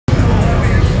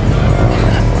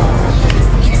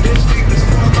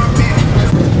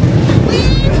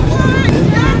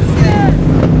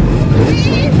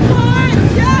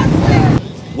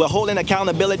calling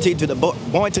accountability to the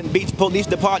Boynton Beach Police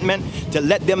Department to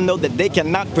let them know that they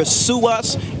cannot pursue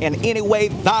us in any way,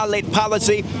 violate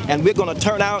policy, and we're going to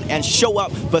turn out and show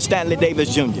up for Stanley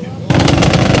Davis Jr.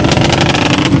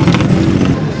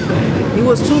 He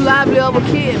was too lively of a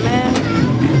kid,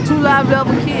 man. Too lively of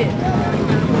a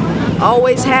kid.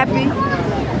 Always happy,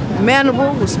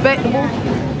 mannerable, respectable.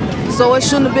 So it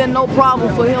shouldn't have been no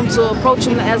problem for him to approach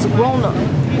him as a grown-up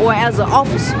or as an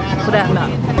officer, for that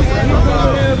matter.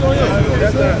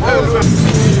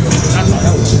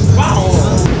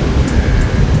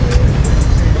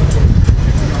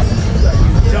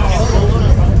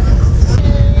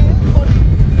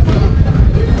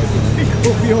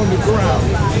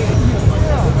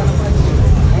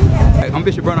 I'm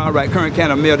Bishop Bernard Wright, current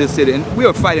candidate mayor of this city, and we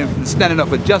are fighting and standing up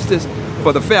for justice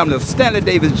for the family of Stanley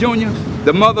Davis Jr.,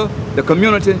 the mother, the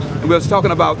community, and we're talking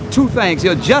about two things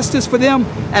here: justice for them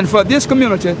and for this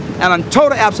community, and on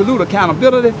total absolute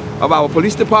accountability of our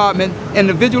police department,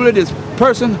 individually this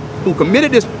person who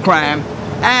committed this crime,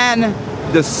 and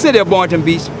the city of Boynton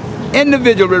Beach,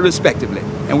 individually respectively.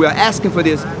 And we're asking for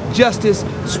this justice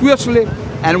swiftly,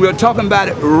 and we're talking about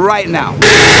it right now.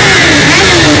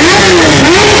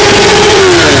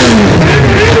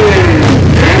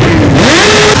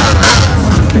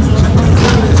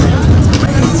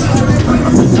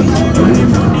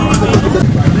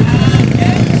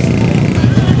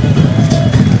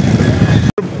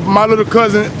 My little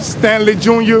cousin Stanley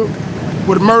Jr.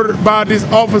 was murdered by this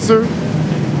officer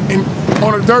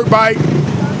on a dirt bike,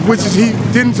 which he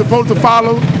didn't supposed to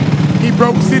follow. He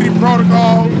broke city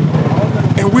protocol,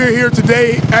 and we're here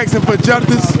today asking for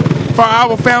justice for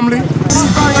our family.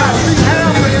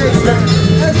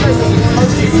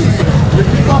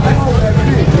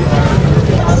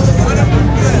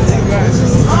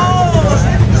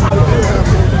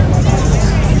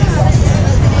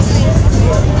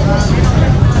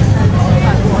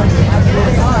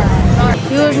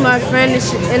 He was my friend,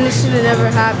 and this should have never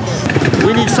happened.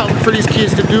 We need something for these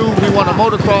kids to do. We want a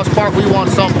motocross park. We want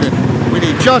something. We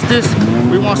need justice.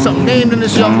 We want something named in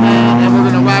this young man, and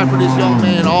we're going to ride for this young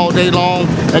man all day long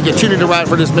and continue to ride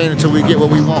for this man until we get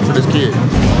what we want for this kid.